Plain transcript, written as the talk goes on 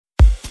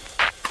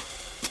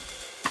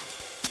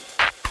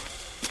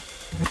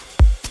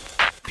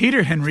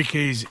Peter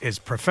Henriques is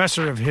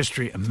professor of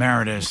history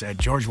emeritus at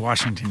George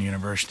Washington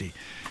University,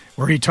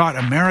 where he taught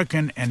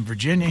American and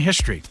Virginia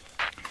history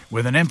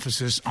with an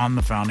emphasis on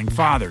the Founding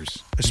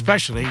Fathers,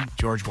 especially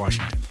George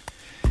Washington.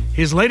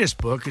 His latest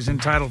book is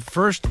entitled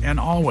First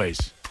and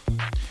Always.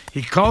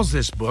 He calls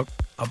this book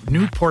A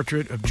New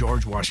Portrait of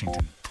George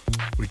Washington.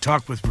 We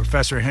talked with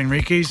Professor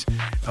Henriques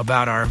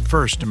about our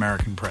first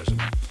American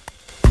president.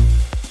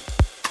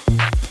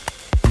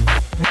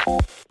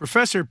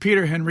 Professor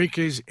Peter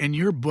Henriques, in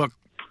your book,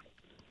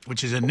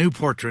 which is A New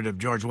Portrait of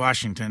George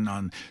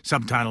Washington,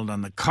 subtitled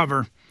on the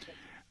cover,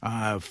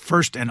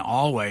 First and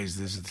Always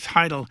is the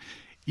title,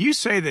 you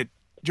say that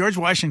George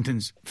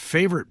Washington's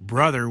favorite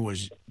brother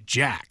was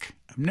Jack.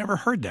 I've never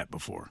heard that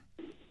before.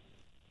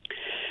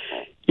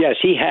 Yes,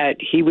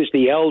 he was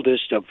the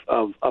eldest of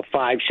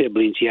five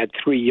siblings. He had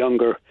three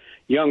younger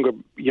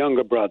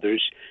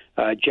brothers.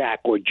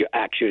 Jack,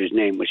 actually his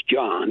name was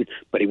John,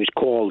 but he was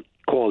called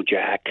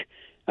Jack,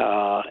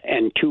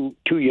 and two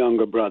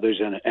younger brothers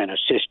and a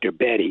sister,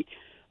 Betty.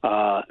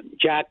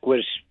 Jack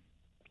was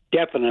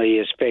definitely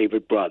his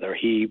favorite brother.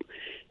 He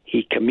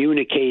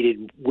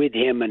communicated with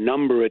him a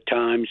number of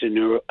times,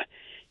 and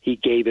he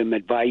gave him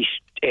advice,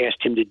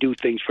 asked him to do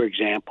things, for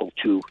example,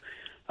 to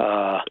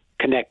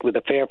connect with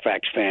the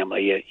Fairfax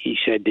family. He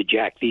said to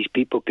Jack, these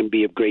people can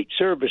be of great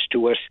service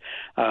to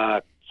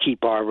us,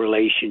 keep our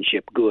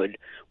relationship good.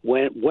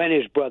 When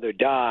his brother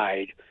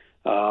died,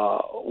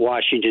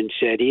 Washington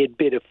said he had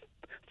bid a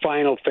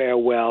final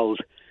farewell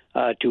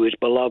to his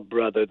beloved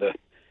brother, the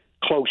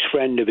close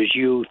friend of his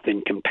youth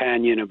and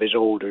companion of his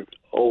older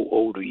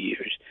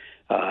years.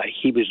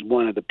 He was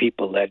one of the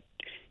people that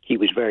he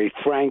was very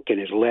frank in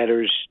his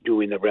letters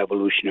during the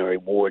Revolutionary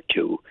War,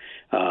 too,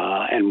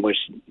 and was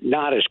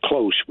not as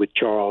close with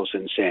Charles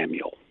and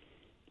Samuel.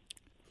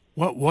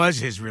 What was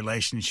his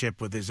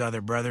relationship with his other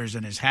brothers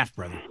and his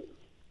half-brother?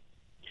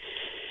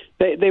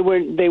 They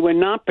were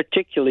not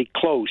particularly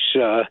close.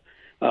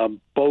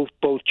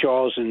 Both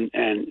Charles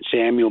and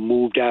Samuel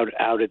moved out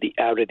of the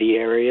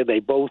area. They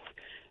both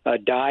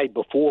died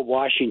before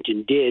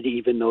Washington did,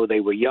 even though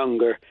they were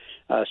younger.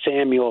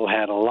 Samuel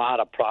had a lot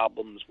of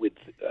problems with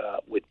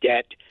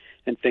debt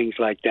and things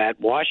like that.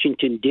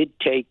 Washington did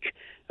take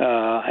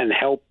and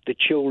help the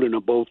children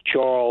of both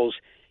Charles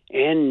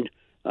and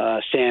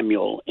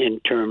Samuel in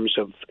terms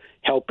of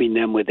helping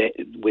them with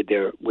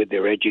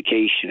their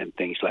education and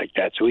things like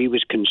that. So he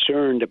was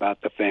concerned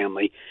about the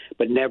family,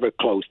 but never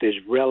close. There's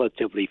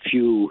relatively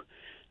few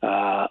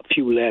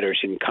letters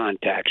and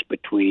contacts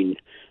between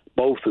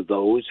both of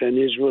those, and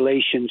his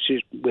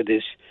relationship with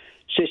his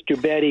sister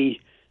Betty.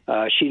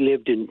 She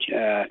lived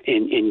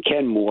in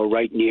Kenmore,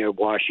 right near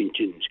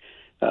Washington's,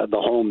 the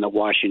home that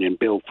Washington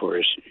built for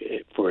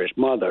his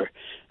mother,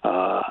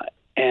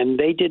 and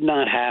they did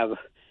not have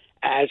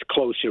as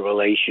close a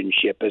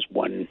relationship as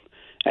one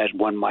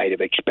might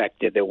have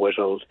expected. There was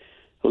a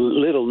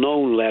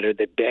little-known letter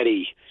that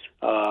Betty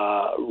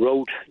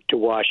wrote to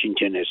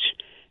Washington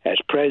as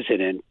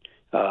president,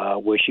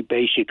 where she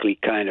basically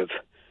kind of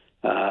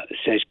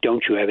says,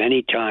 "Don't you have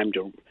any time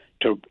to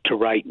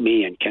write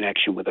me in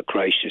connection with a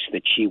crisis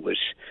that she was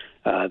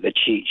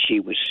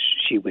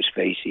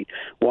facing."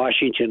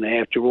 Washington,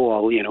 after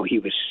all, he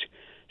was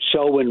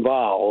so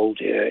involved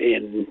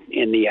in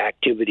the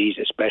activities,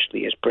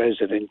 especially as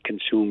president,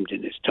 consumed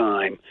in his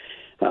time,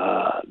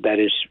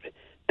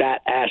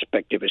 that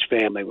aspect of his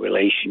family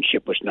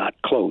relationship was not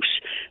close.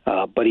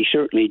 But he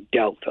certainly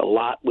dealt a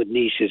lot with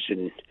nieces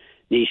and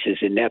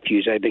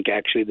nephews. I think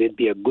actually there'd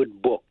be a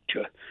good book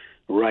to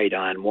write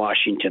on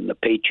Washington, the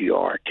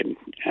patriarch, and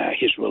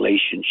his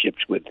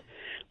relationships with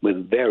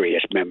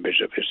various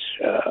members of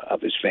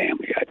his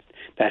family.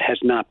 That has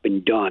not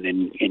been done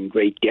in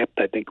great depth.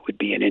 I think it would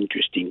be an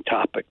interesting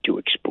topic to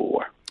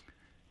explore.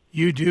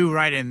 You do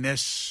write in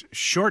this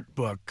short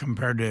book,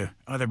 compared to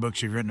other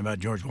books you've written about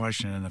George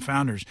Washington and the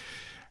founders,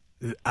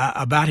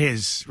 about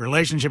his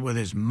relationship with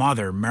his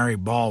mother, Mary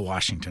Ball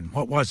Washington.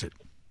 What was it?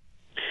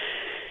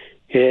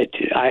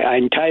 I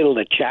entitled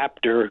a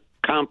chapter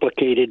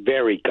 "Complicated,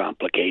 Very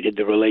Complicated,"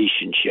 the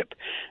relationship.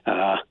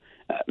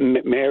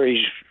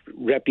 Mary's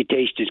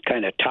reputation is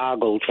kind of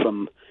toggled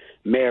from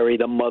Mary,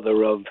 the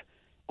mother of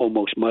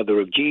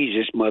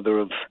Jesus, mother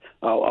of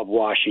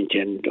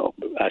Washington,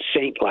 a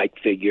saint-like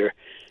figure.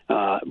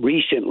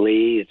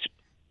 Recently, it's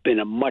been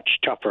a much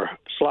tougher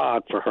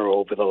slog for her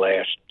over the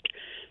last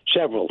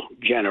several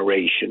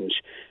generations.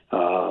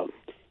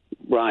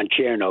 Ron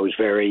Chernow is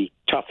very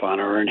tough on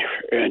her,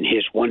 and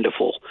his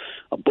wonderful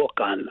book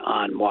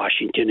on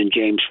Washington, and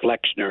James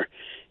Flexner,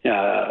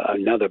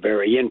 another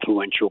very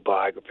influential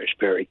biographer, is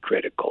very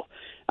critical.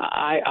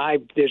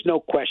 There's no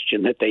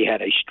question that they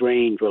had a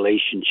strained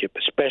relationship,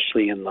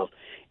 especially in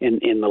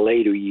the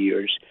later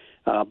years.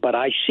 But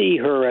I see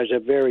her as a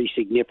very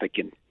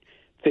significant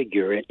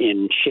figure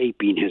in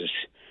shaping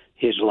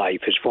his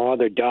life. His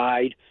father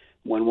died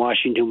when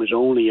Washington was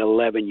only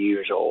 11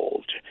 years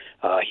old.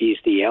 He's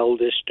the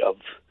eldest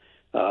of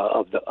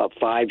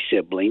five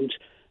siblings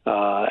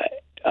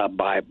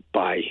by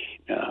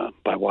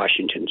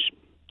Washington's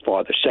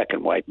father's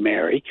second wife,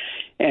 Mary,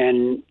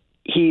 and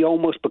he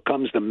almost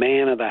becomes the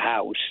man of the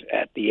house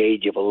at the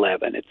age of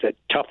 11. It's a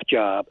tough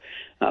job.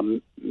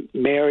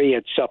 Mary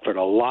had suffered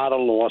a lot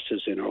of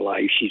losses in her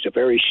life. She's a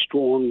very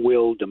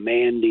strong-willed,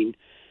 demanding,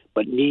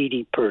 but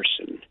needy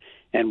person.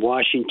 And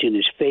Washington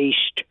is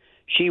faced.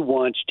 She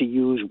wants to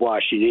use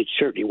Washington.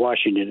 Certainly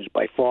Washington is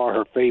by far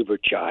her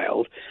favorite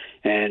child.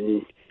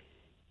 And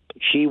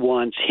she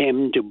wants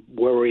him to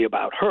worry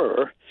about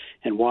her.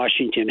 And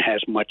Washington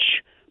has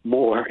much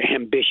more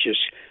ambitious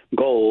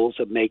goals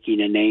of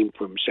making a name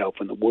for himself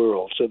in the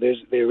world. So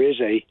there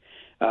is a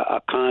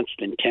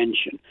constant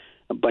tension.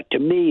 But to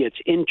me,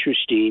 it's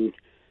interesting.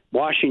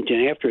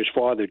 Washington, after his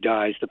father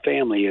dies, the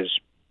family is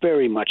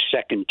very much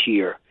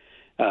second-tier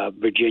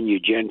Virginia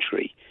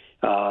gentry.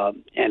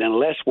 And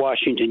unless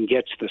Washington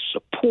gets the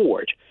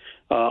support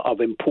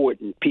of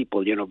important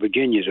people,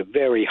 Virginia is a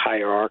very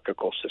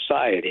hierarchical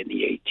society in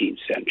the 18th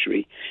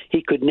century,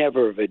 he could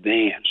never have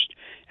advanced.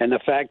 And the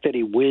fact that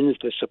he wins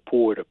the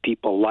support of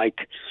people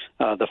like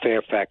the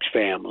Fairfax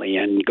family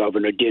and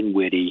Governor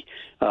Dinwiddie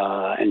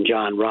and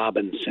John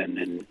Robinson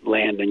and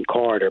Landon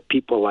Carter,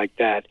 people like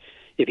that,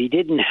 if he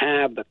didn't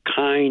have the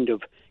kind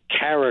of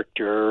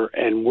character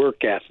and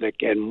work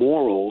ethic and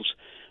morals,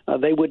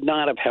 they would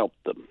not have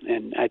helped them.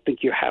 And I think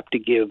you have to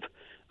give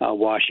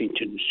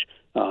Washington's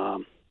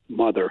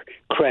mother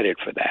credit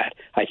for that.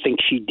 I think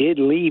she did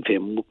leave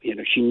him.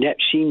 She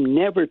seemed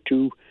never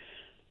to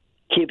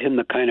give him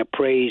the kind of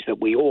praise that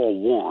we all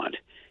want.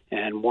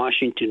 And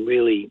Washington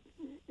really,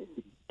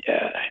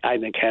 I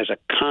think, has a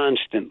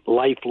constant,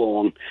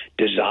 lifelong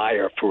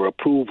desire for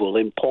approval,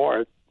 in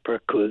part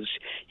because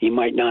he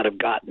might not have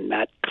gotten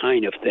that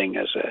kind of thing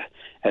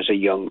as a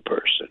young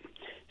person.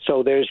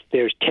 So there's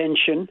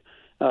tension,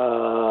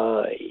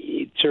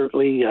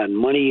 certainly on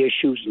money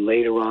issues, and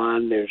later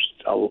on there's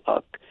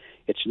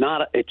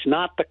it's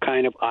not the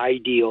kind of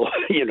ideal,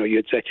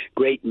 you'd say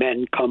great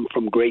men come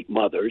from great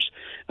mothers.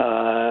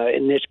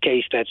 In this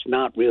case, that's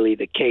not really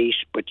the case,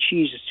 but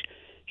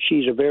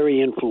she's a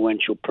very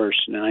influential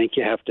person, and I think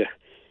you have to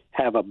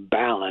have a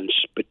balance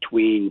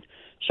between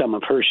some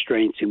of her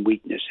strengths and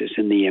weaknesses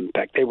and the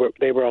impact.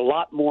 They were a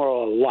lot more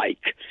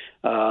alike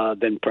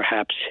than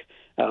perhaps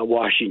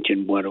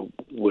Washington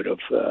would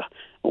have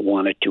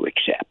wanted to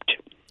accept.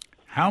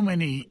 How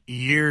many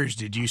years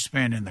did you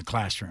spend in the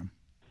classroom?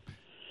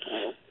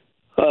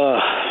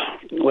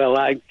 Well,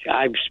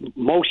 I've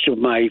most of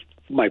my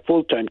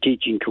full-time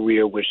teaching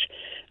career was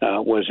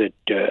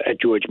at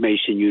George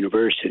Mason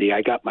University.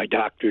 I got my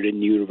doctorate in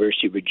the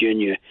University of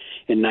Virginia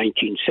in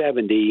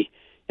 1970,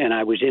 and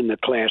I was in the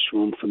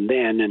classroom from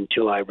then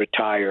until I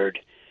retired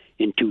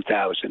in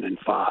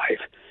 2005.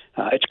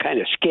 It's kind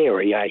of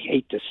scary. I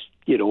hate to,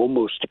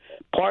 almost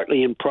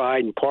partly in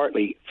pride and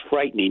partly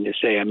frightening to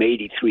say I'm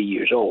 83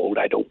 years old.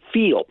 I don't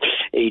feel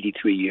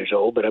 83 years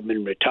old, but I've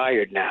been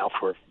retired now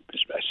for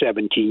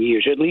 17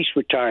 years, at least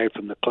retired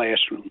from the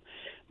classroom.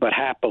 But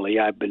happily,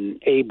 I've been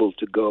able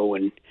to go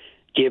and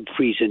give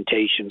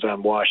presentations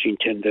on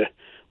Washington to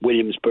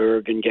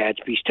Williamsburg and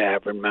Gadsby's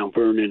Tavern, Mount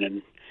Vernon,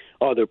 and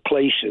other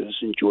places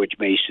in George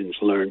Mason's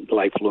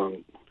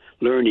Lifelong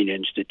Learning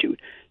Institute.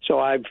 So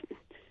I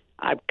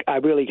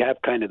really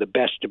have kind of the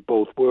best of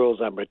both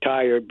worlds. I'm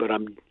retired, but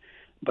I'm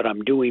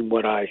doing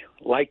what I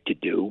like to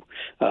do,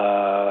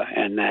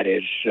 and that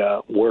is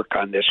work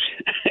on this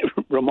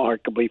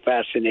remarkably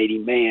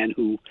fascinating man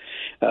who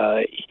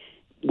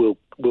will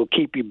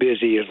keep you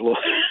busy as long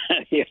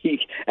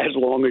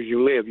as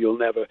you live. You'll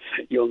never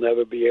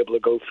be able to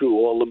go through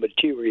all the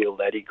material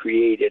that he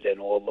created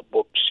and all the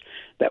books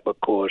that were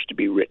caused to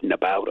be written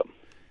about him.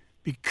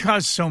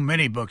 Because so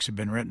many books have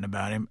been written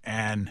about him,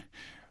 and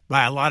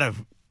by a lot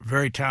of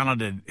very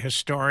talented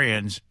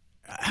historians,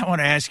 I want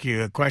to ask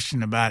you a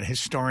question about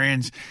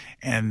historians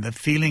and the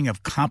feeling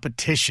of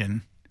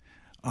competition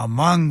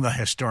among the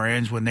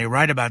historians when they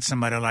write about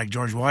somebody like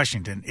George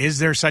Washington. Is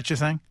there such a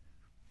thing?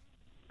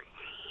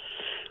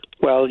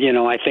 Well,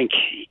 I think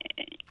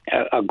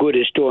a good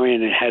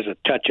historian has a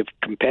touch of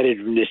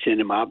competitiveness in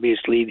him.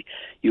 Obviously,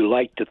 you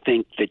like to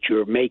think that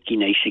you're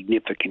making a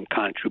significant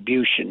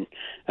contribution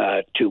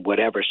to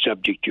whatever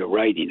subject you're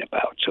writing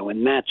about. So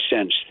in that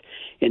sense,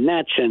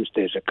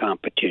 there's a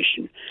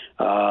competition.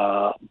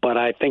 But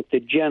I think the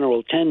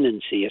general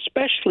tendency,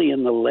 especially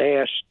in the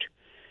last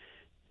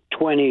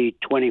 20,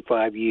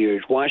 25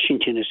 years,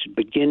 Washington is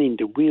beginning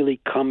to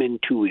really come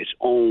into his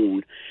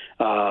own.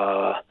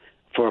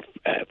 For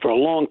a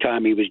long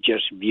time, he was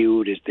just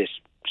viewed as this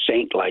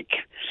saint-like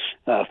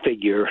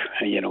figure,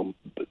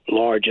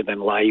 larger than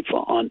life,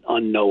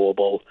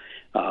 unknowable.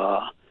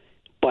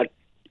 But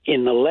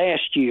in the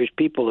last years,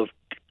 people have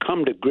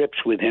come to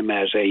grips with him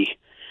as a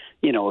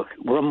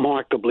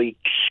remarkably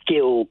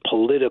skilled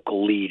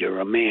political leader,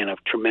 a man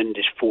of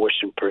tremendous force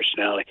and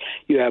personality.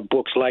 You have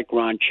books like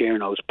Ron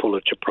Chernow's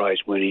Pulitzer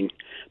Prize-winning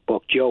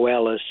book, Joe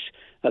Ellis.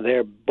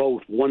 They're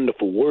both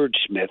wonderful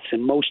wordsmiths,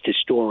 and most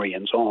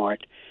historians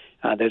aren't.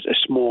 There's a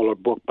smaller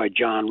book by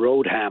John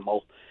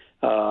Rodehamel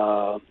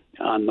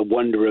on The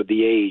Wonder of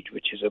the Age,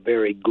 which is a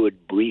very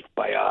good brief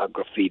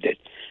biography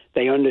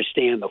they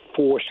understand the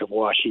force of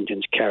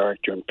Washington's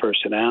character and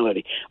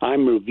personality.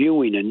 I'm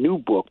reviewing a new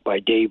book by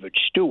David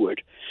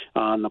Stewart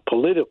on the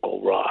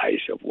political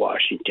rise of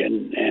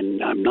Washington,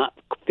 and I'm not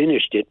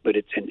finished it, but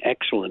it's an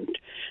excellent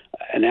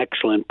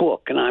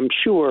book. And I'm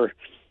sure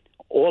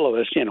all of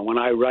us, when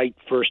I write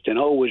First and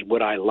Always,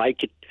 would I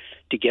like it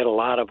to get a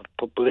lot of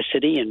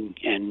publicity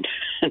and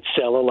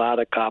sell a lot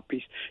of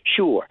copies?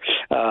 Sure.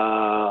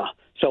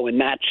 So in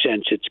that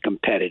sense, it's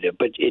competitive,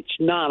 but it's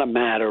not a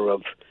matter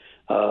of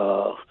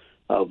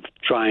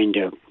trying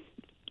to,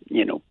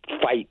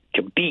 fight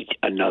to beat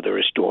another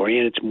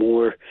historian. It's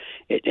more,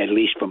 at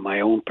least from my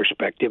own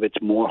perspective,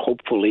 it's more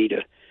hopefully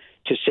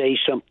to say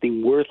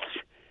something worth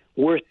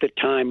the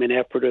time and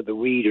effort of the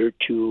reader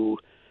to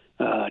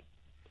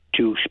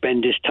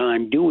spend his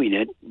time doing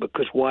it,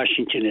 because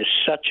Washington is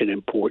such an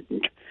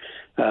important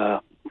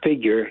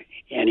figure,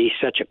 and he's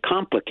such a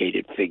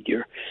complicated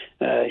figure.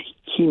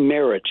 He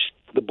merits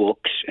the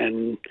books,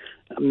 and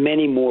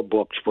many more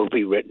books will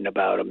be written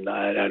about him.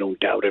 I don't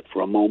doubt it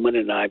for a moment,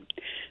 and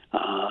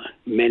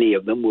many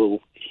of them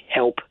will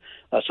help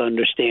us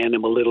understand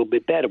him a little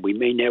bit better. We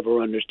may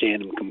never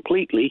understand him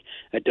completely.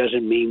 That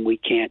doesn't mean we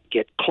can't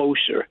get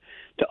closer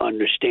to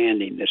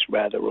understanding this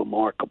rather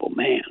remarkable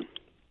man.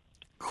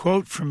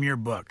 Quote from your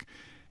book: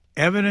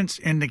 "Evidence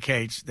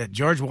indicates that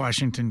George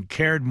Washington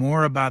cared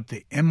more about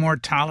the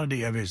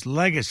immortality of his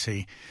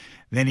legacy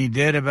than he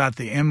did about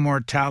the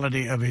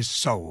immortality of his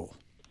soul."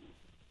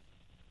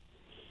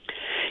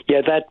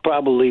 Yeah, that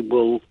probably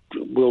will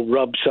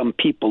rub some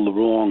people the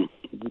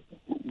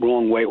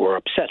wrong way, or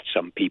upset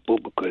some people,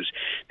 because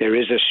there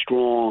is a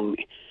strong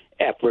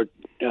effort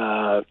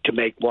to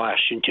make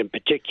Washington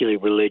particularly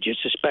religious,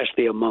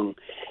 especially among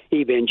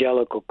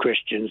evangelical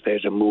Christians.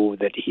 There's a move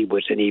that he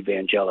was an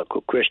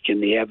evangelical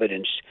Christian. The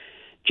evidence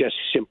just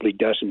simply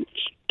doesn't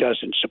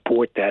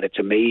support that. It's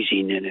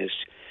amazing.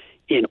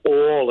 In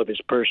all of his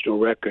personal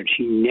records,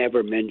 he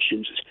never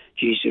mentions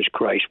Jesus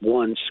Christ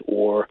once,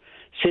 or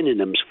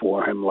synonyms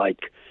for him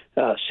like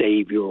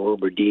Savior or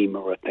Redeemer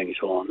or things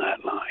along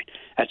that line.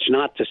 That's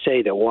not to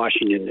say that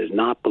Washington does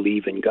not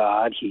believe in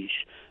God. He's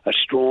a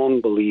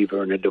strong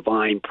believer in a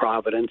divine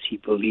providence. He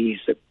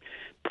believes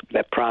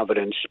that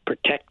providence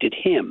protected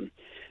him.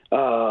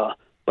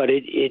 But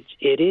it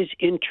is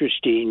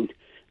interesting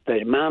the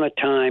amount of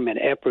time and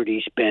effort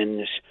he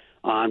spends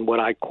on what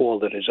I call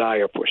the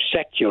desire for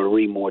secular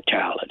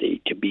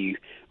immortality, to be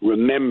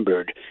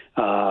remembered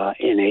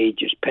in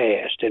ages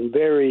past, and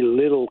very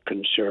little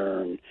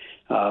concern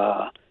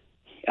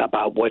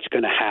about what's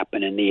going to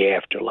happen in the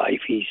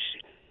afterlife.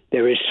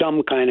 There is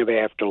some kind of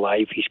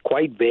afterlife. He's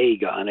quite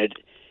vague on it,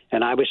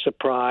 and I was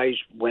surprised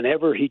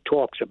whenever he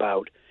talks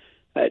about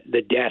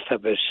the death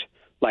of his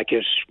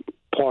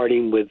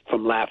parting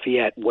from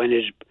Lafayette, when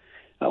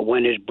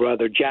his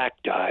brother Jack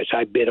dies.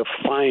 I bid a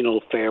final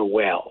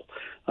farewell,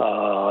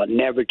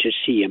 never to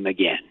see him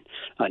again,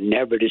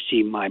 never to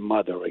see my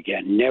mother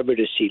again, never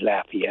to see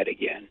Lafayette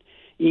again.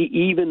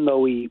 Even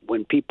though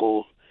when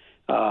people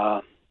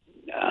die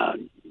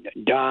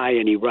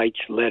and he writes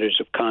letters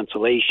of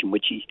consolation,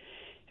 which he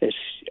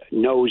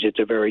knows it's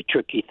a very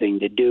tricky thing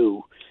to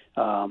do,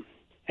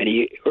 and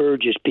he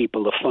urges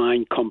people to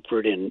find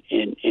comfort in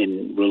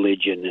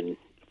religion and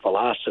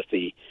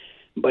philosophy,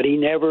 but he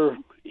never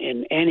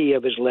in any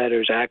of his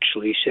letters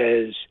actually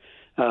says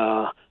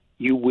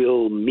you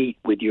will meet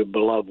with your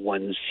beloved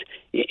ones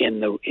in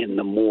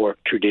the more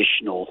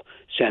traditional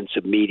sense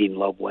of meeting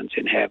loved ones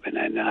in heaven.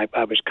 And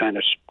I was kind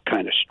of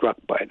struck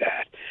by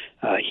that.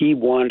 He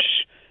wants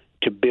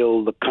to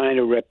build the kind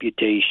of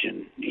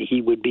reputation.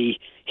 He would be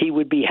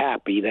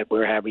happy that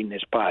we're having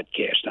this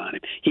podcast on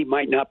him. He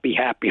might not be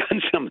happy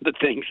on some of the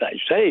things I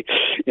say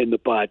in the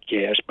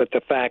podcast, but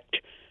the fact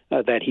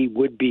that he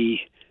would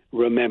be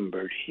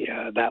remembered, he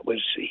had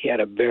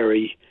a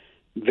very,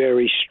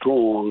 very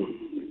strong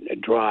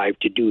drive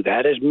to do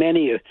that, as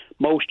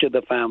most of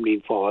the founding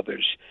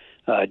fathers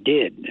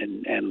did,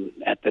 and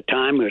at the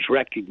time it was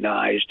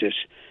recognized as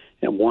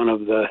one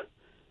of the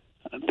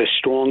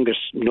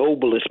strongest,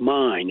 noblest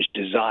minds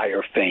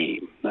desire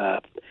fame,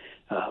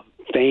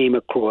 fame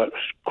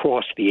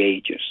across the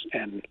ages,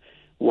 and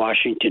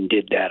Washington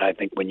did that. I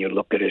think when you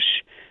look at his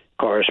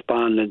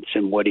correspondence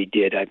and what he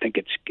did, I think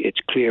it's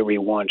clear he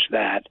wants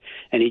that,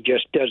 and he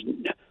just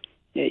doesn't.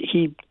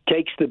 He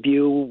takes the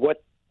view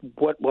what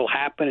will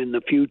happen in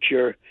the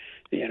future.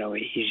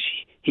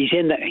 He's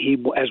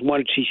as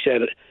once he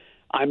said,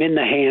 "I'm in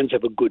the hands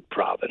of a good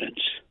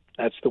providence."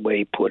 That's the way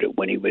he put it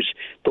when he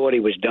thought he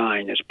was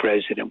dying as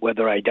president.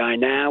 Whether I die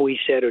now, he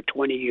said, or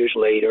 20 years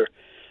later,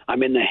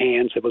 I'm in the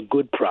hands of a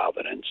good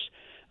providence,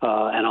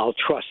 and I'll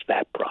trust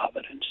that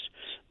providence.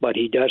 But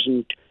he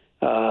doesn't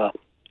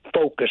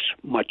focus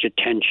much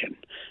attention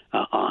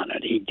on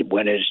it.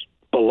 When his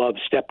beloved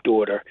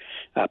stepdaughter,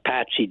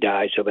 Patsy,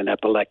 dies of an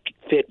epileptic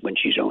fit when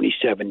she's only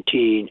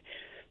 17,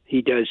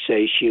 he does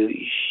say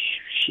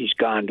she's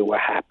gone to a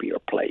happier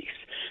place.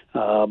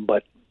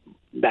 But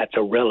that's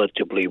a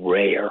relatively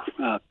rare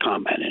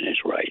comment in his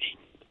writing.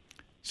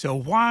 So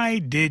why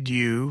did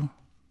you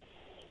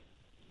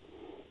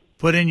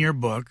put in your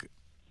book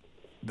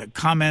the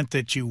comment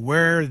that you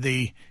wear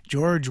the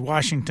George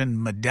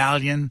Washington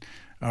medallion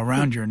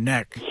around your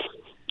neck.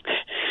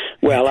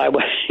 Well,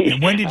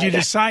 and when did you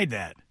decide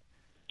that?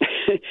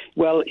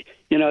 Well,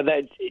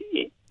 that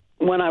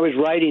when I was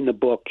writing the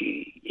book,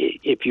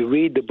 if you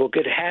read the book,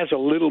 it has a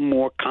little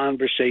more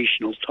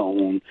conversational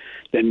tone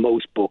than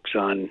most books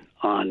on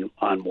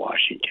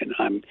Washington.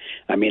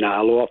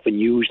 I'll often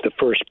use the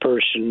first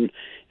person,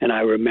 and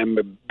I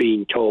remember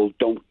being told,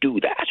 "Don't do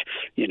that,"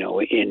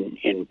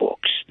 in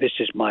books. This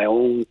is my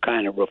own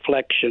kind of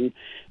reflection.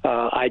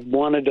 I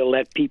wanted to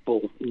let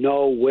people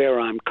know where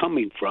I'm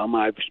coming from.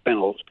 I've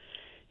spent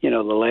the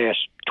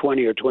last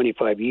 20 or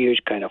 25 years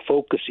kind of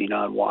focusing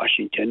on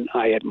Washington.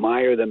 I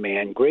admire the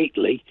man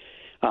greatly.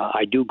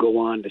 I do go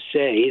on to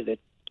say that,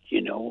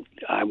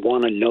 I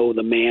want to know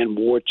the man,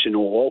 warts and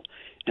all,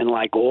 and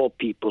like all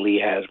people, he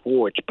has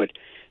warts. But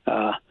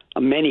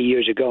many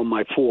years ago,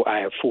 I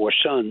have 4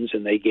 sons,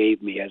 and they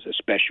gave me as a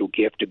special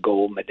gift a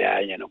gold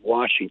medallion of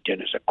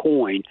Washington as a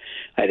coin.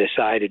 I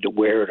decided to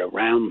wear it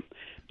around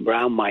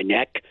my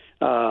neck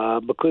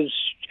because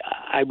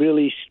I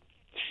really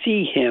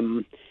see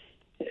him.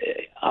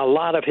 A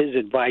lot of his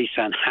advice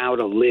on how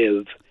to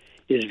live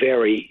is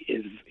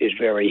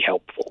very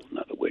helpful. In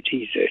other words,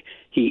 he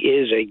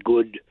is a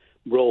good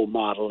role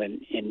model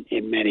in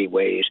many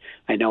ways.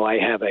 I know I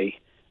have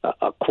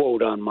a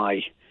quote on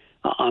my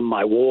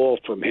wall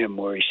from him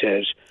where he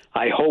says,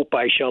 "I hope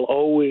I shall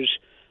always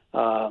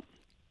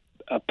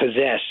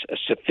possess a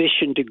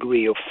sufficient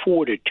degree of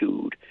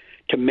fortitude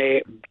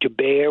to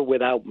bear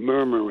without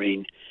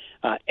murmuring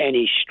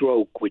any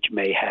stroke which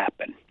may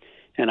happen."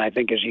 And I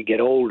think as you get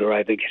older,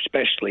 I think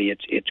especially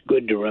it's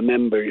good to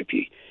remember, if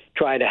you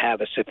try to have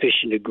a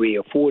sufficient degree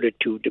of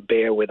fortitude to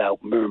bear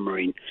without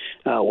murmuring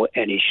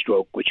any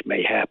stroke which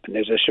may happen.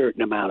 There's a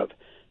certain amount of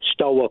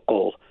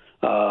stoical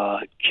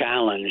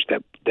challenge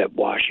that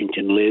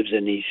Washington lives,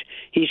 and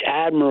he's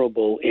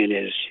admirable in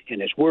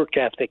his work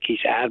ethic.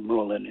 He's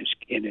admirable in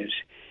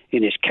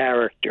his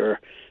character,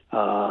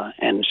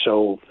 and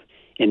so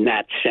in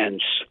that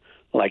sense,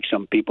 like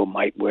some people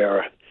might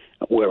wear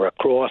a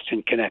cross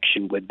in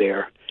connection with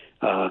their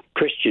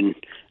Christian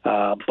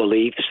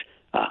beliefs,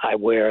 I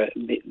wear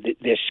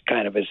this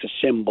kind of as a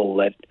symbol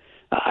that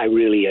I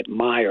really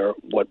admire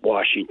what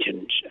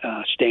Washington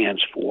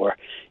stands for,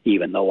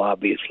 even though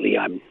obviously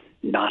I'm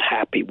not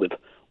happy with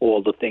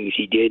all the things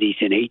he did.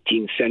 He's an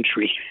 18th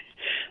century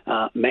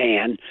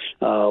man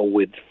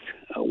with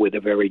a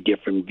very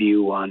different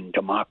view on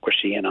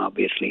democracy and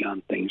obviously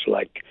on things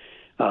like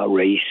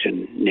race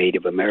and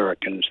Native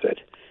Americans that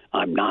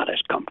I'm not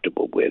as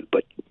comfortable with,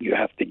 but you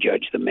have to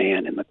judge the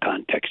man in the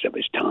context of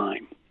his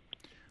time.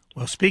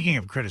 Well, speaking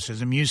of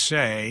criticism, you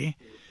say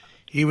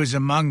he was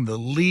among the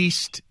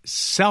least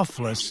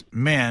selfless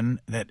men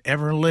that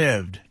ever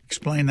lived.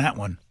 Explain that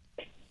one.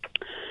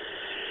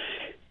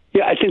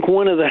 Yeah, I think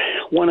one of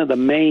the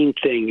main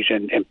things,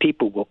 and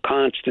people will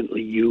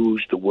constantly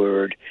use the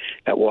word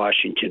at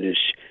Washington, is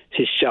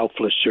his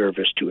selfless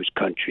service to his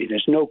country.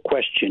 There's no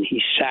question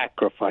he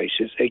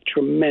sacrifices a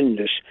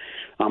tremendous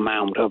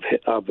amount of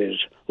his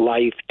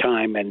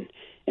lifetime and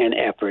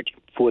effort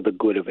for the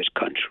good of his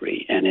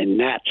country. And in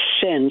that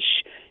sense,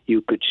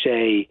 you could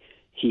say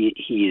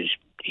he's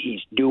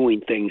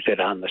doing things that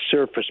on the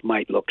surface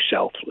might look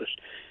selfless.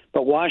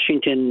 But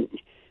Washington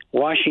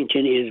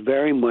is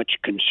very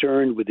much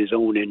concerned with his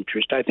own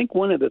interest. I think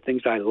one of the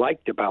things I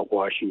liked about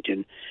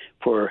Washington,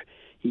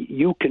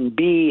 you can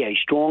be a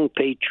strong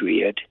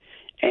patriot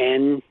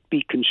and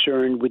be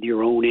concerned with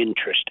your own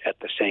interest at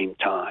the same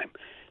time.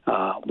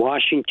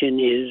 Washington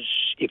is,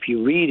 if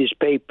you read his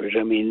papers,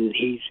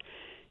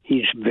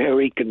 he's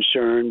very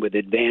concerned with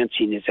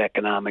advancing his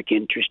economic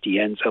interest. He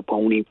ends up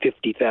owning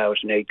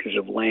 50,000 acres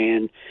of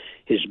land.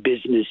 His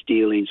business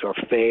dealings are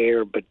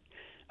fair, but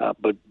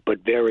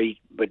very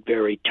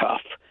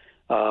tough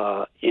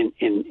in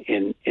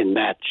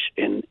that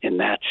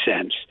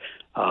sense.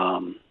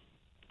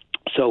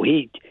 So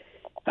he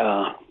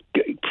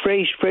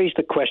phrase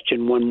the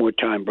question one more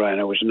time, Brian.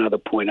 There was another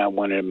point I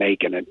wanted to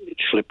make, and it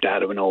slipped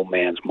out of an old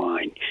man's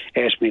mind.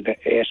 Ask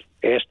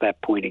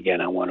that point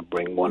again. I want to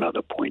bring one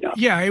other point up.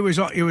 Yeah, it was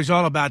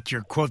all about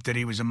your quote that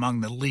he was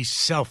among the least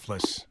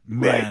selfless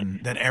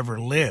men that ever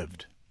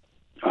lived.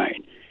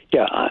 Right.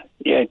 Yeah.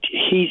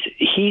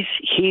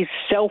 He's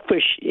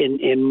selfish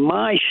in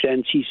my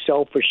sense. He's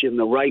selfish in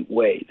the right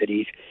way. That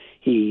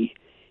he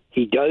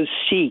does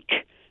seek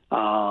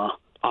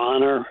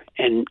honor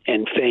and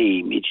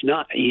fame.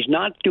 He's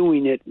not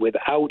doing it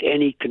without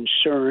any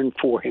concern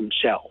for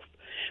himself,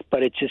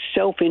 but it's a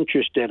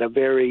self-interest at a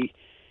very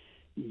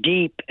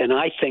deep and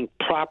I think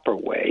proper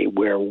way,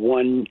 where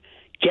one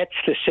gets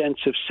the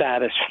sense of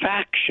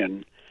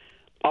satisfaction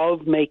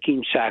of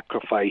making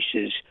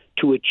sacrifices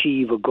to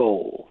achieve a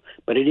goal.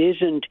 But it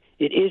isn't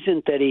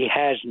that he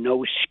has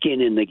no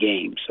skin in the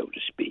game, so to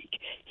speak.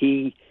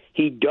 He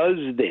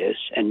does this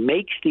and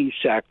makes these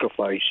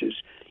sacrifices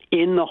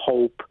in the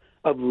hope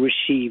of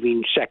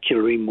receiving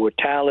secular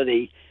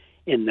immortality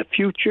in the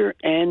future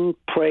and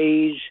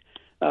praise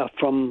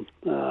from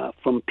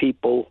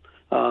people.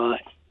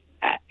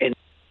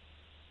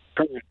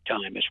 current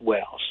time as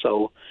well.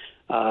 So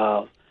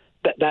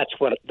that's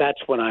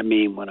what I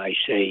mean when I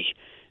say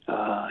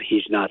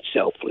he's not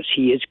selfless.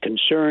 He is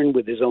concerned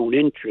with his own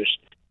interest,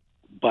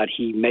 but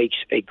he makes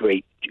a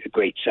great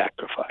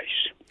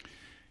sacrifice.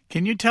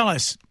 Can you tell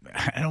us,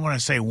 I don't want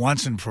to say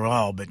once and for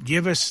all, but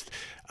give us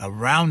a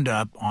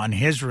roundup on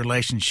his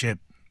relationship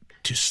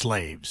to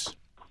slaves?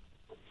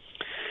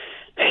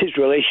 His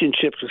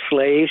relationships with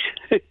slaves,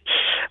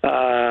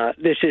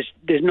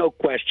 there's no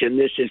question,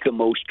 this is the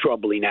most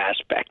troubling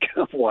aspect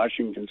of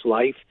Washington's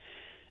life.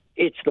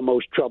 It's the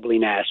most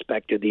troubling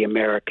aspect of the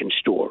American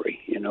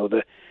story. You know,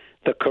 the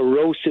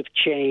corrosive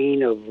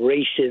chain of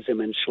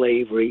racism and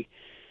slavery.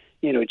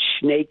 You know, it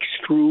snakes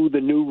through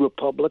the new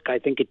republic. I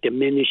think it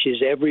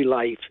diminishes every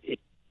life it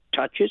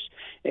touches.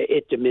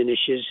 It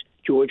diminishes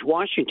George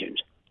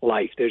Washington's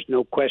life. There's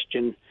no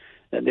question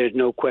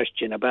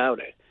about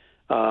it.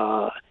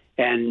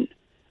 And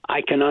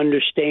I can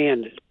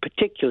understand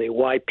particularly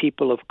why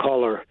people of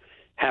color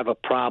have a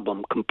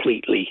problem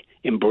completely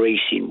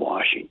embracing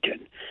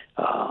Washington.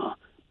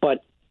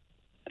 But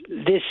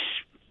this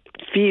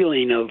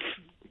feeling of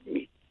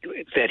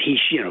that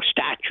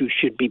statues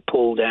should be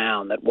pulled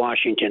down, that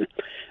Washington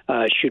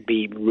should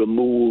be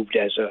removed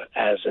as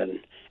an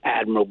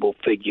admirable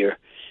figure.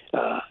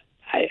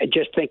 I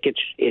just think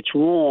it's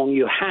wrong.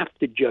 You have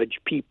to judge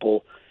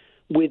people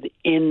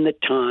within the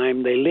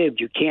time they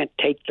lived. You can't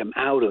take them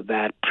out of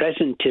that.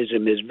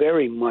 Presentism is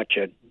very much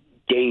a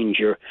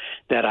danger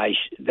that I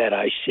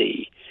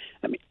see.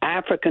 I mean,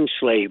 African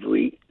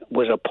slavery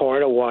was a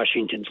part of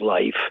Washington's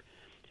life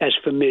as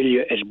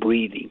familiar as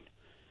breathing.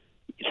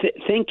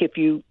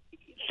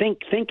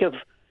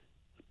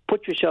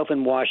 Put yourself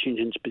in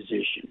Washington's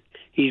position.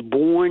 He's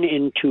born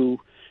into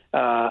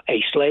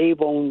a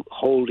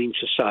slave-holding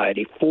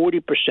society.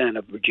 40%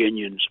 of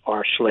Virginians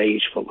are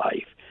slaves for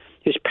life.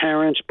 His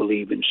parents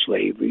believe in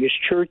slavery. His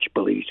church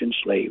believes in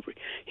slavery.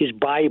 His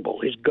Bible,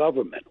 his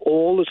government,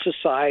 all the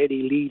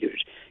society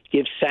leaders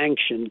give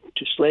sanction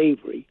to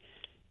slavery.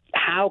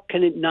 How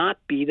can it not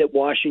be that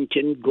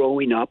Washington,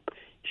 growing up,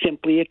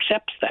 simply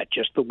accepts that,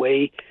 just the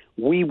way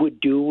we would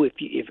do if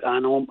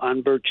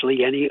on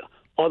virtually any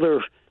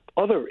other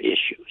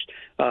issues?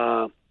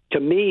 To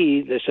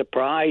me, the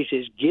surprise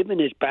is, given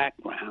his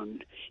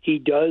background, he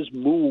does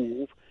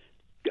move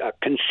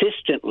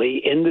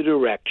consistently in the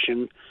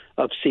direction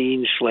of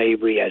seeing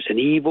slavery as an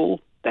evil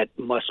that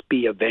must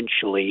be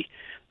eventually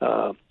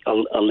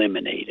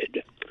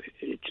eliminated.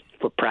 It's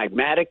for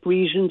pragmatic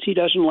reasons, he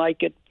doesn't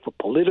like it. For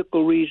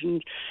political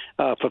reasons,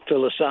 for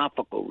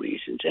philosophical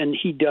reasons, and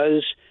he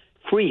does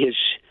free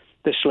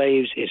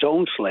his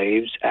own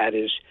slaves at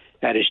his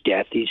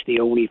death. He's the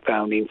only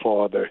founding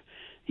father.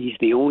 He's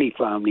the only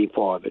founding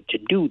father to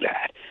do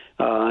that,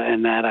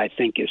 and that I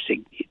think is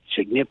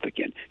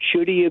significant.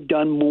 Should he have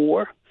done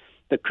more?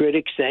 The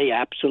critics say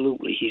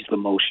absolutely. He's the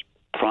most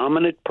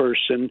prominent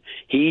person.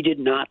 He did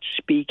not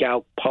speak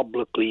out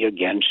publicly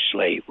against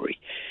slavery,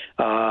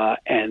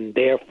 and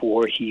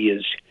therefore he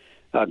is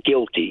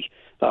guilty,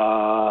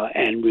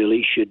 and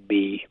really should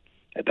be.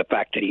 The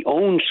fact that he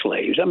owned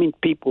slaves. I mean,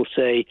 people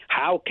say,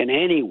 how can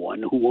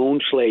anyone who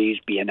owns slaves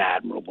be an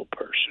admirable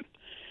person?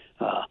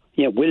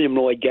 William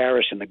Lloyd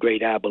Garrison, the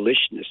great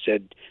abolitionist,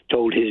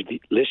 told his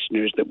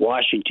listeners that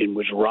Washington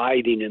was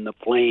writhing in the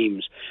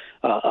flames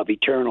of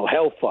eternal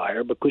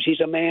hellfire because he's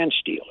a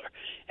man-stealer,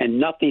 and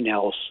nothing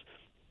else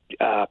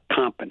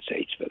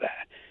compensates for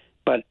that.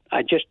 But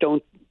I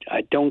don't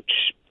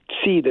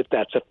see that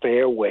that's a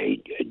fair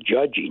way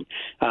judging.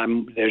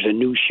 There's a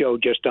new show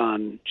just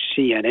on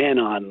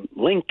CNN on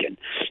Lincoln,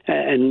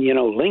 and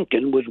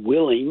Lincoln was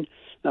willing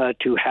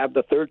to have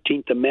the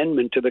 13th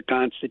Amendment to the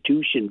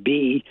Constitution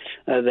be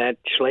that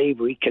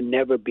slavery can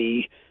never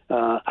be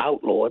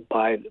outlawed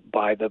by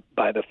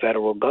the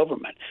federal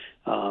government.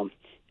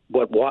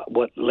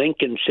 What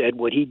Lincoln said,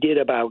 what he did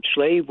about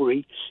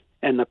slavery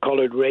and the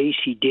colored race,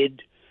 he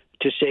did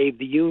to save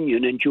the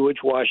Union, and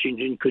George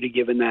Washington could have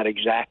given that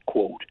exact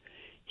quote.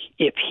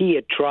 If he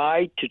had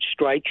tried to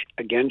strike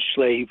against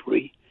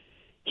slavery,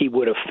 he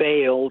would have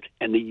failed,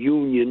 and the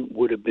Union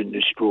would have been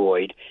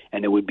destroyed,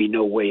 and there would be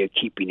no way of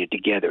keeping it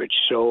together. It's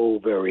so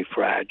very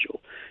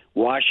fragile.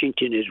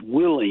 Washington is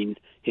willing.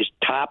 His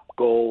top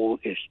goal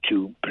is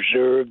to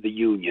preserve the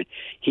Union.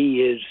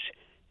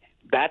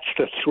 That's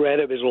the thread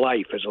of his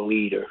life as a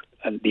leader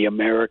of the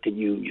American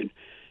Union.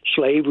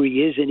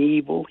 Slavery is an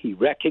evil. He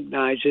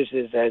recognizes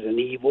it as an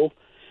evil,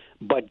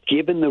 but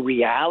given the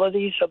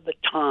realities of the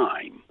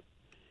time,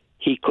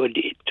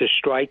 to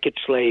strike at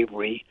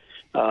slavery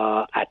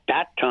at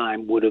that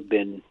time would have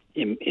been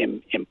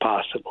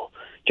impossible.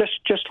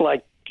 Just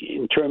like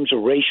in terms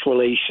of race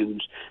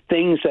relations,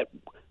 things that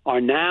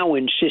are now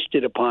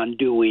insisted upon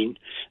doing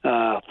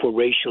for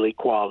racial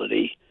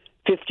equality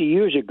 50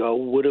 years ago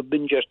would have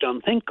been just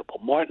unthinkable.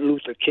 Martin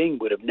Luther King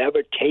would have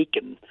never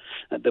taken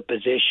the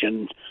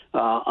position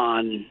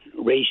on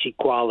race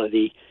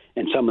equality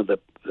and some of the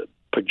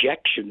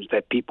projections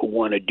that people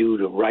want to do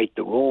to right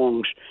the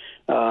wrongs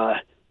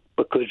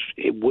because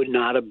it would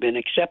not have been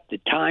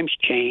accepted. Times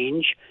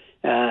change,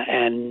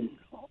 and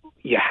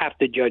you have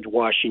to judge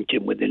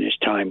Washington within his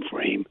time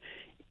frame.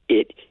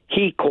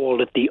 He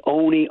called it the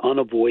only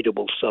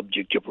unavoidable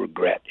subject of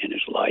regret in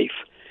his life,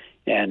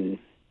 and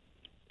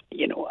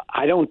you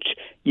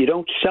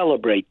don't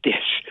celebrate this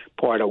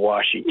part of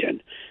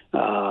Washington,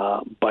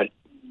 but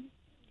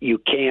you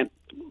can't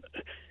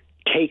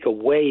take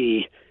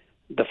away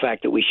the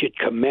fact that we should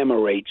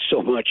commemorate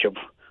so much of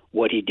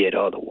what he did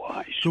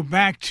otherwise. Go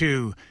back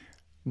to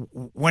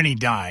when he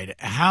died.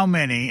 How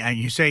many, and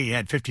you say he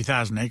had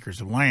 50,000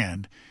 acres of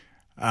land,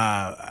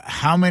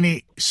 how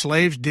many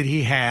slaves did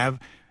he have?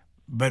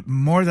 But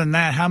more than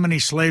that, how many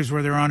slaves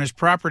were there on his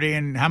property,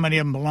 and how many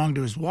of them belonged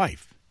to his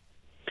wife?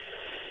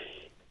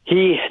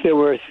 There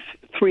were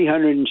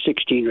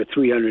 316 or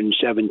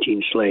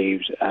 317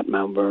 slaves at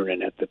Mount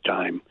Vernon at the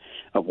time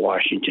of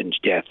Washington's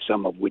death,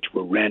 some of which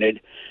were rented.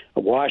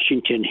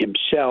 Washington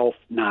himself,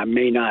 now I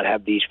may not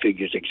have these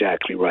figures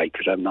exactly right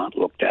because I've not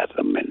looked at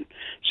them in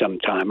some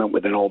time, and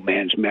with an old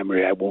man's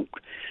memory, I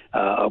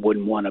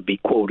wouldn't want to be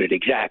quoted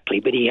exactly,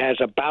 but he has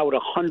about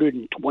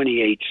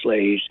 128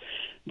 slaves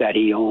that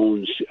he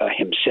owns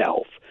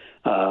himself.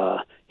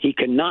 He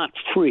cannot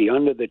free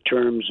under the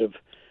terms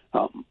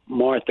of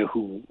Martha,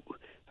 who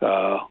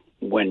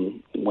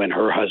when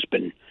her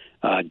husband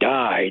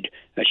died,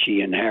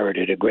 she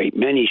inherited a great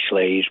many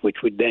slaves,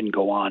 which would then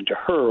go on to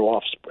her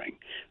offspring.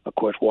 Of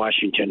course,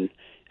 Washington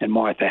and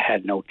Martha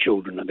had no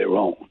children of their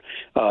own,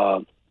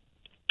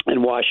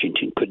 and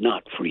Washington could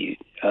not free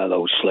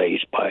those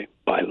slaves by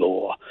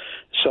law.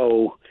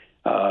 So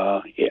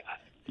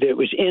it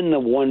was in the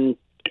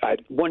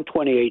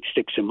 128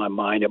 sticks in my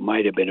mind. It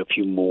might have been a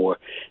few more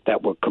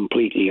that were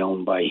completely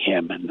owned by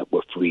him and that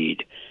were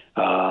freed.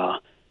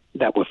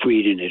 That were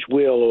freed in his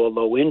will,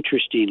 although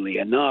interestingly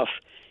enough,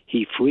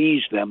 he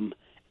frees them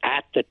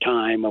at the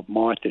time of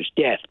Martha's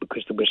death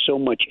because there was so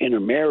much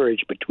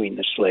intermarriage between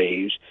the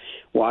slaves.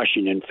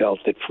 Washington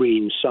felt that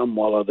freeing some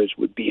while others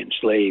would be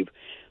enslaved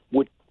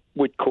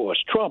would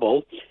cause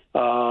trouble,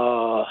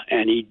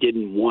 and he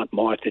didn't want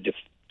Martha to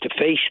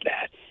face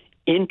that.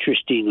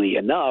 Interestingly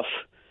enough,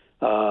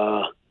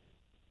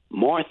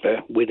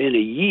 Martha, within a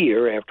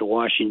year after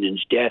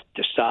Washington's death,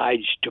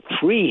 decides to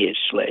free his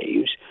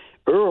slaves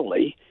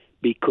early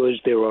because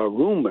there are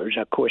rumors.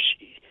 Of course,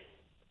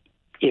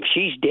 if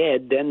she's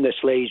dead, then the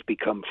slaves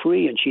become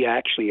free, and she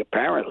actually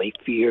apparently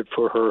feared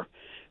for her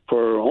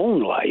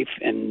own life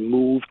and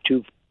moved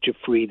to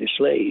free the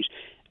slaves.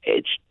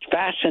 It's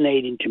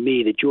fascinating to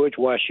me that George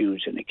Washington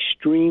was an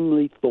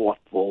extremely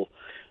thoughtful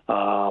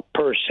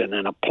person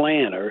and a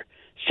planner,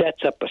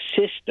 sets up a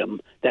system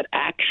that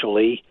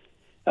actually,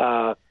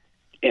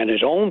 in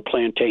his own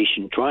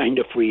plantation, trying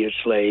to free his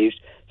slaves,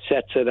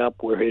 sets it up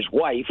where his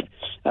wife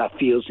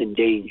feels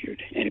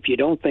endangered. And if you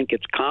don't think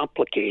it's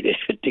complicated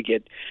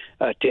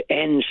to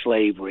end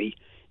slavery,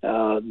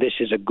 this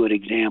is a good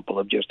example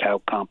of just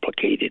how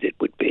complicated it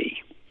would be.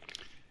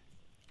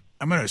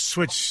 I'm going to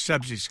switch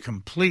subjects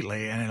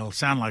completely, and it'll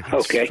sound like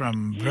it's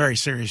from very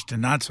serious to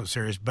not so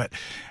serious, but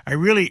I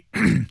really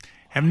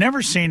have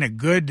never seen a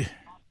good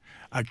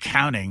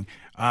accounting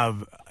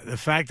of the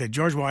fact that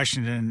George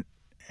Washington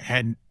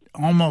had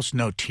almost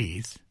no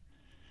teeth.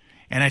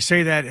 And I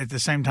say that at the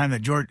same time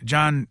that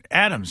John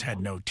Adams had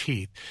no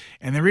teeth.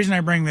 And the reason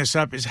I bring this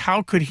up is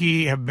how could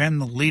he have been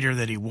the leader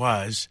that he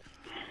was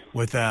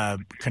with a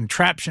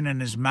contraption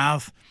in his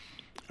mouth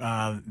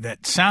that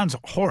sounds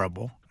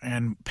horrible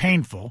and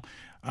painful?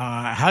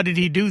 How did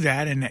he do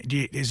that? And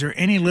is there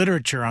any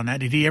literature on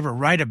that? Did he ever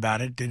write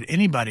about it? Did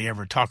anybody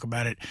ever talk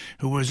about it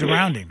who was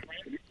around him?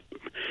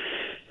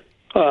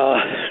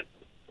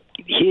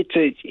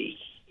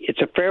 It's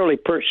a fairly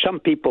some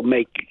people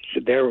make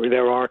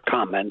there are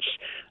comments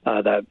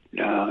that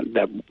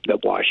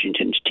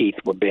Washington's teeth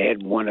were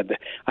bad.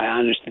 I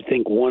honestly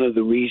think one of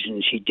the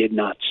reasons he did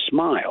not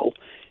smile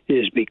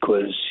is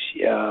because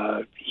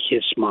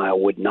his smile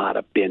would not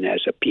have been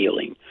as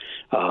appealing.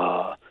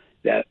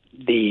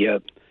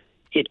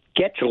 It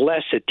gets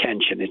less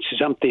attention. It's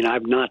something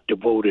I've not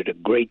devoted a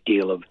great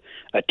deal of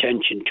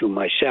attention to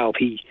myself.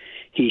 He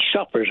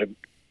suffers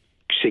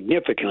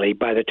significantly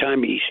by the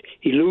time he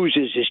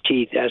loses his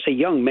teeth as a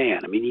young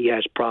man. I mean, he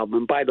has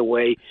problems. By the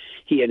way,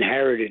 he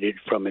inherited it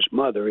from his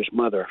mother. His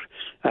mother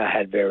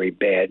had very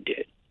bad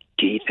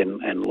teeth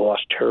and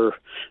lost her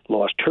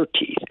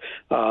teeth.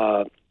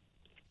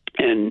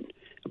 And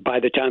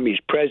by the time he's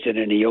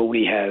president, he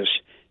only has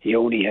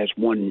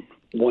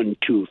one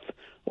tooth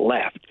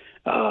left.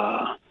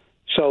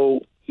 So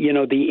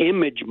the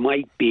image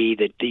might be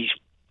that these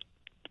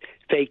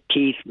fake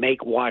teeth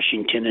make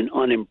Washington an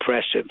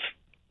unimpressive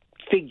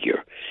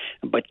figure,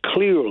 but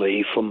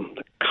clearly from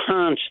the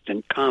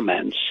constant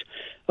comments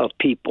of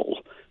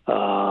people,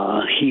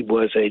 he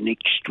was an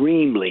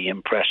extremely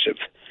impressive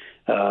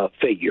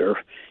figure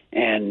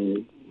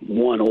and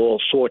won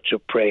all sorts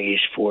of praise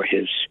for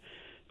his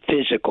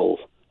physical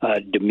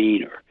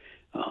demeanor.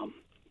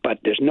 But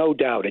there's no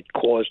doubt it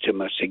caused him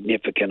a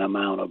significant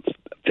amount of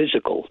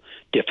physical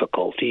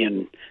difficulty,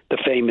 and the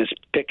famous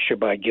picture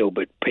by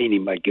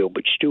painting by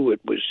Gilbert Stuart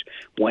was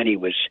when he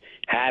was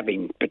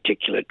having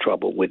particular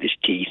trouble with his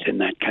teeth,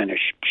 and that kind of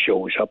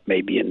shows up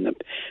maybe in the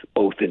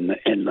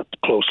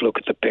close look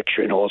at the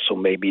picture, and also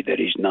maybe that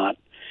he's not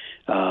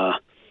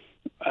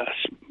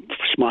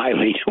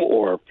smiling,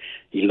 or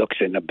he looks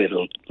in a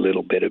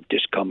little bit of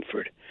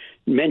discomfort.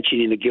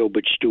 Mentioning the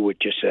Gilbert Stuart,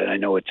 just said, I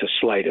know it's a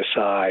slight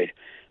aside,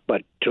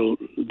 but to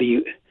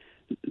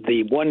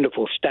the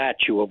wonderful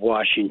statue of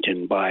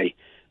Washington by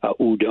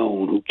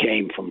Houdon, who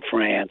came from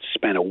France,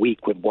 spent a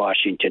week with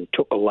Washington,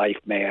 took a life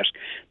mask.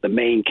 The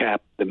main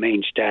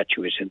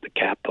statue is in the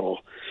Capitol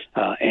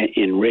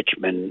in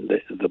Richmond.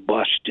 The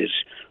bust is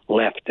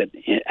left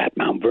at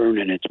Mount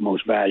Vernon, its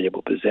most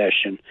valuable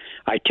possession.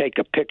 I take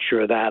a picture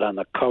of that on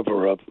the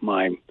cover of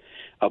my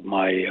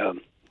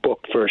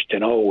book, First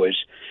and Always.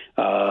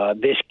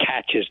 This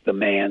catches the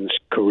man's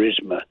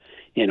charisma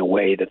in a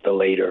way that the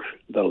later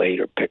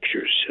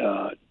pictures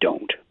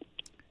don't.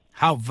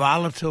 How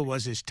volatile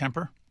was his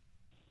temper?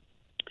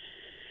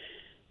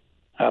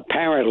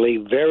 Apparently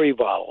very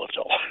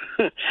volatile,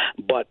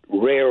 but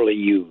rarely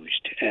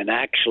used. And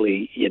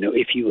actually,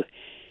 if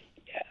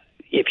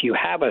you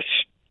have a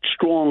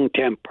strong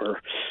temper,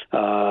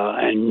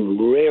 and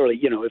rarely,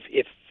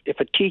 if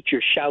a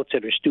teacher shouts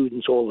at her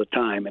students all the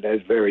time, it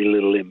has very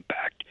little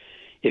impact.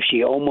 If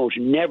she almost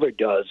never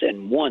does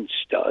and once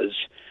does,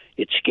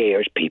 it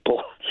scares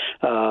people.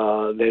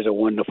 There's a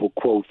wonderful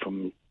quote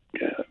from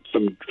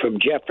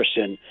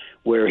Jefferson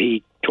where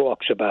he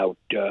talks about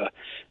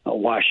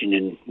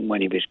Washington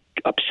when he was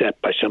upset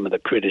by some of the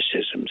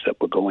criticisms that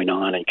were going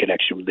on in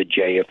connection with the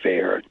Jay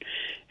affair,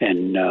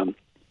 and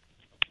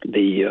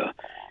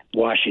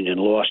Washington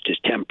lost his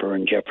temper,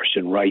 and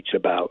Jefferson writes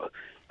about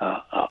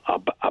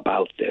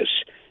this.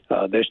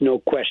 There's no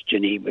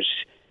question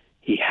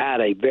he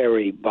had a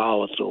very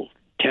volatile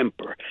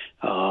temper.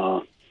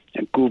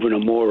 And Gouverneur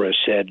Morris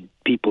said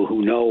people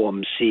who know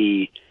him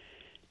see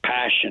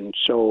passion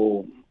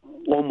so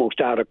almost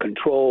out of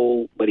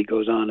control, but he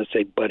goes on to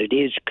say, but it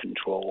is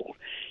controlled.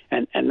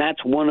 And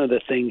that's one of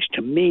the things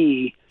to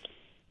me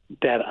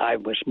that I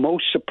was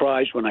most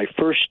surprised when I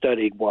first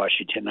studied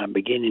Washington.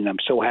 I'm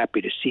so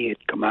happy to see it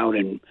come out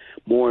in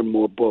more and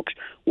more books.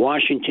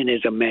 Washington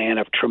is a man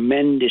of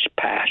tremendous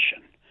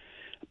passion.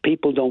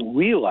 People don't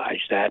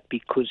realize that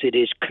because it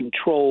is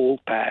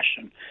controlled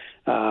passion.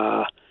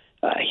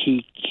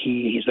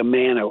 He is a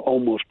man of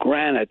almost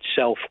granite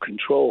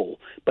self-control,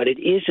 but it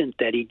isn't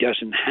that he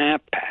doesn't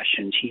have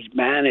passions. He's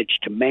managed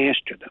to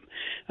master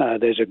them.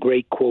 There's a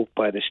great quote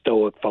by the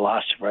Stoic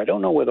philosopher. I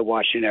don't know whether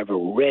Washington ever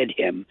read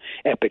him,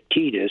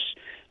 Epictetus,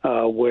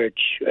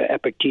 which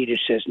Epictetus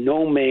says,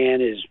 no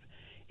man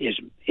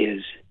is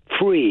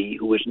free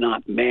who is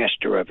not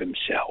master of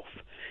himself.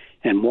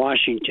 And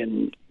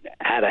Washington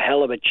had a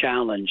hell of a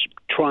challenge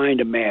trying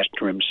to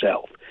master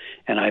himself,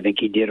 and I think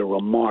he did a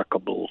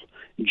remarkable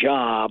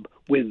job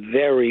with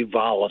very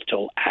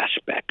volatile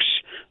aspects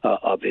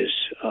of his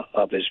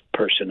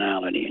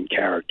personality and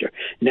character.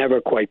 Never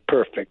quite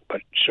perfect,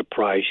 but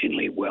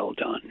surprisingly well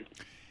done.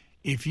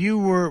 If you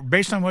were,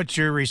 based on what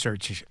your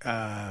research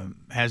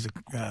has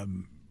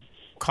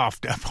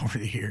coughed up over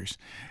the years,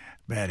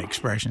 bad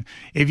expression,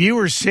 if you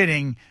were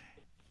sitting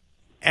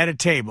at a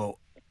table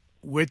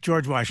with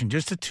George Washington,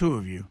 just the two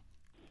of you,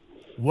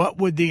 what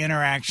would the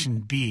interaction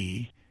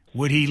be?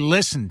 Would he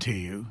listen to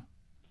you?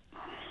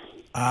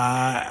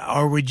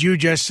 Or would you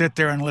just sit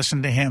there and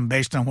listen to him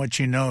based on what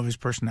you know of his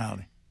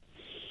personality?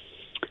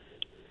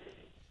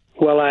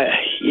 Well,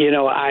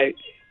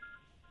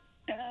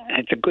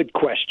 it's a good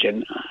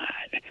question.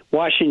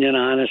 Washington,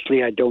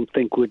 honestly, I don't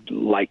think would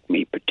like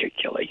me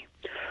particularly.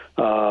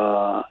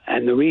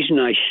 And the reason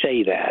I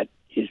say that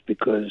is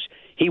because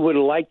he would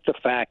like the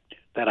fact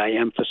that I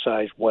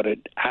emphasize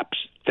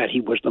that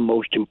he was the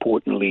most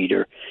important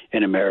leader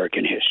in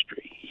American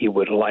history. He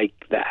would like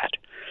that.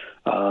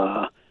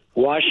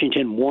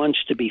 Washington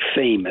wants to be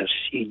famous.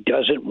 He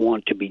doesn't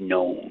want to be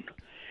known.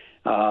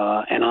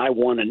 And I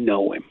want to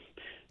know him.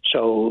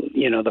 So,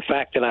 the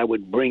fact that I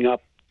would bring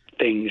up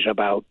things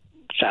about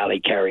Sally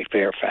Cary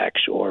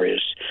Fairfax or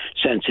his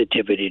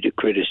sensitivity to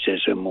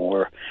criticism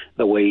or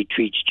the way he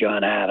treats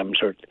John Adams,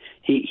 or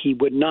he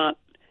would not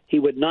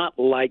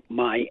like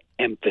my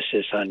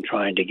emphasis on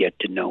trying to get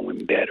to know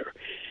him better.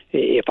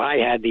 If I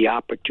had the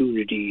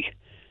opportunity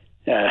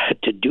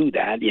to do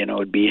that,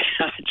 it'd be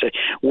I'd say,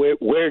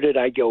 where did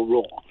I go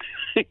wrong?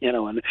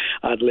 And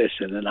I'd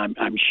listen. And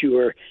I'm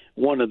sure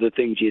one of the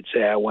things he'd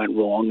say I went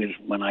wrong is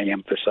when I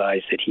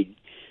emphasized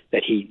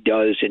that he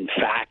does in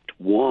fact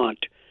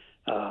want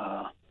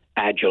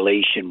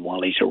adulation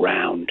while he's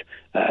around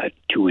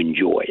to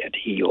enjoy it.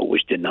 He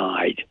always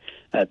denied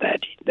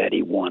that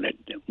he wanted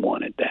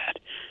that.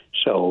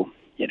 So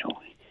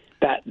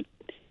that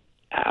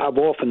I've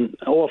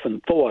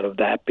often thought of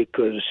that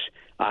because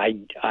I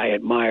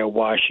admire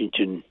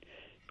Washington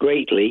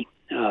greatly.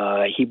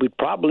 He would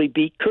probably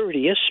be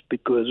courteous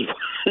because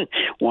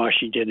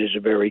Washington is a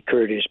very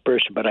courteous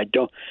person, but I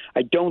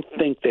don't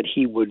think that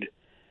he would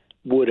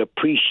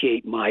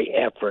appreciate my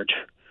effort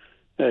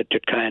to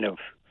kind of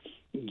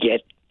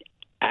get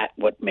at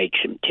what makes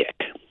him tick.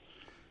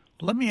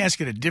 Let me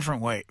ask it a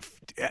different way.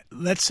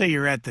 Let's say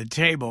you're at the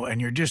table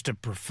and you're just a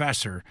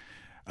professor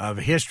of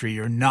history.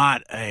 You're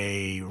not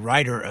a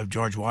writer of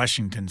George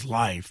Washington's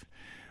life.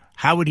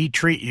 How would he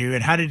treat you,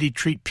 and how did he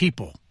treat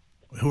people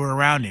who were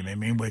around him? I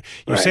mean,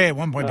 you say at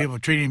one point people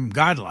treat him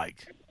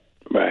godlike.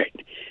 Right.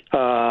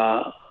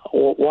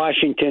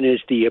 Washington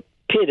is the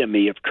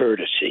epitome of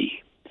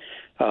courtesy,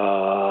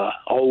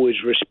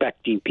 always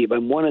respecting people.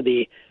 And one of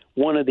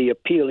the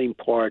appealing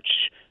parts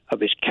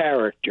of his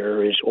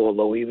character is,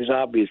 although he was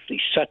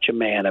obviously such a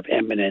man of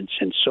eminence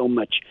and so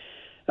much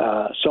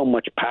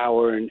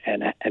power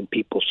and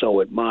people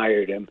so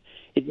admired him,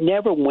 it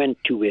never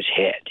went to his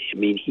head. I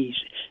mean, he's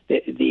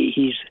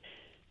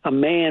a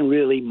man,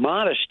 really.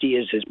 Modesty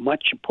is as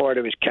much a part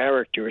of his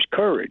character as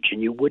courage,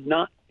 and you would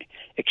not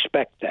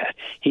expect that.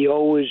 He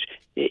always,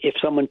 if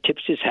someone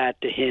tips his hat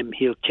to him,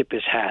 he'll tip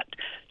his hat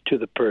to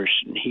the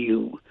person. He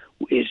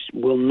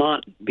will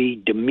not be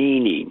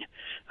demeaning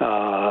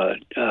to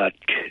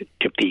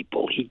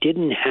people.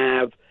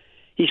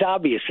 He's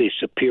obviously a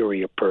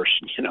superior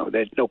person.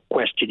 There's no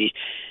question.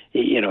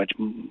 It's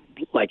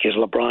like, is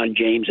LeBron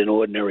James an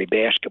ordinary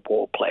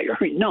basketball player?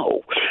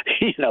 No,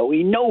 he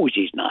knows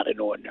he's not an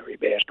ordinary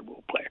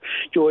basketball player.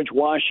 George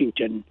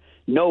Washington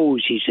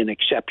knows he's an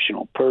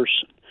exceptional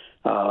person,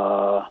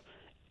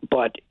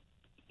 but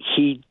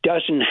he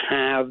doesn't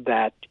have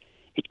that.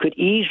 It could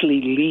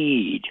easily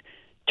lead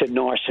to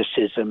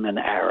narcissism and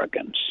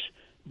arrogance,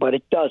 but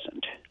it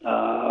doesn't.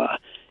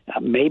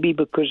 Maybe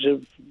because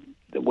of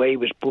the way he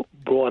was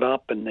brought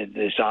up and the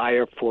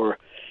desire for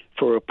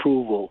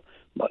approval.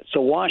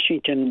 So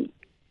Washington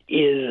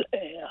is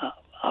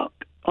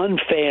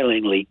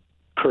unfailingly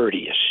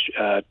courteous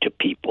to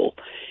people,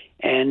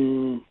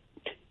 and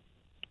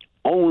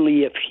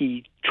only if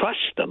he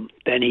trusts them,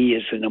 then he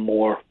is in a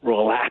more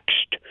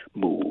relaxed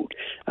mood.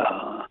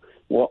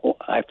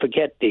 I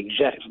forget the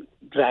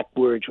exact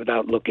words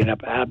without looking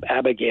up.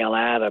 Abigail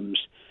Adams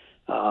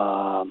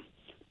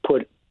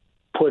put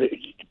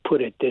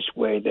it this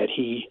way, that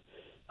he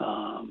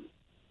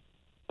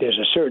there's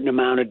a certain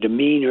amount of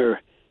demeanor,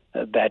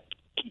 that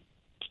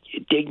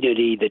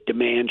dignity that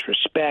demands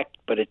respect,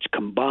 but it's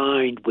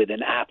combined with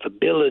an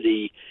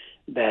affability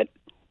that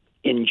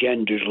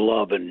engenders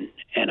love and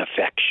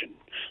affection.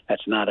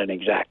 That's not an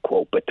exact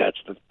quote, but that's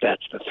the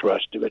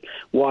thrust of it.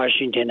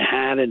 Washington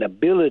had an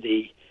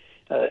ability.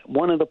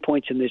 One of the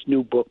points in this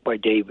new book by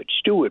David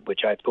Stewart,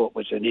 which I thought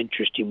was an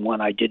interesting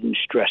one, I didn't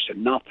stress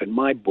enough in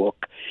my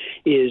book,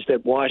 is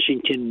that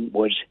Washington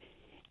was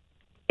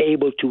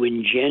able to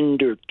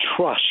engender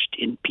trust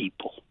in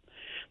people.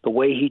 The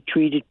way he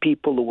treated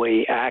people, the way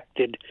he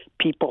acted,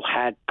 people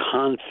had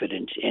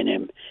confidence in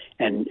him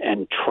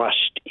and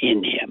trust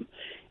in him,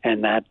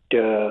 and that's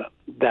a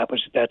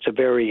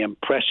very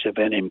impressive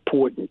and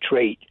important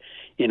trait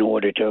in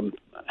order to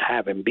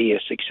have him be a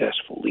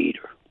successful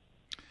leader.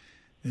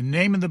 The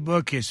name of the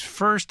book is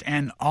First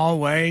and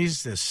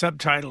Always. The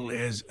subtitle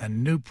is A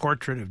New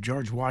Portrait of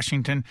George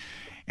Washington.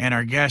 And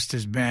our guest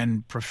has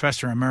been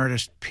Professor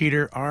Emeritus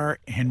Peter R.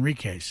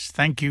 Henriques.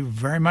 Thank you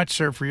very much,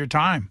 sir, for your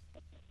time.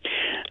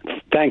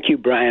 Thank you,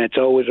 Brian. It's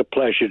always a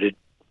pleasure to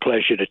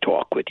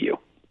talk with you.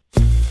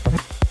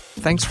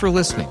 Thanks for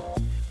listening.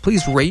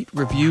 Please rate,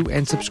 review,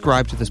 and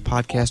subscribe to this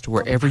podcast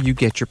wherever you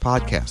get your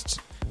podcasts.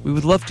 We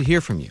would love to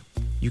hear from you.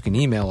 You can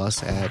email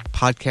us at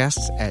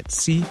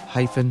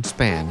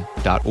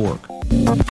podcasts@c-span.org.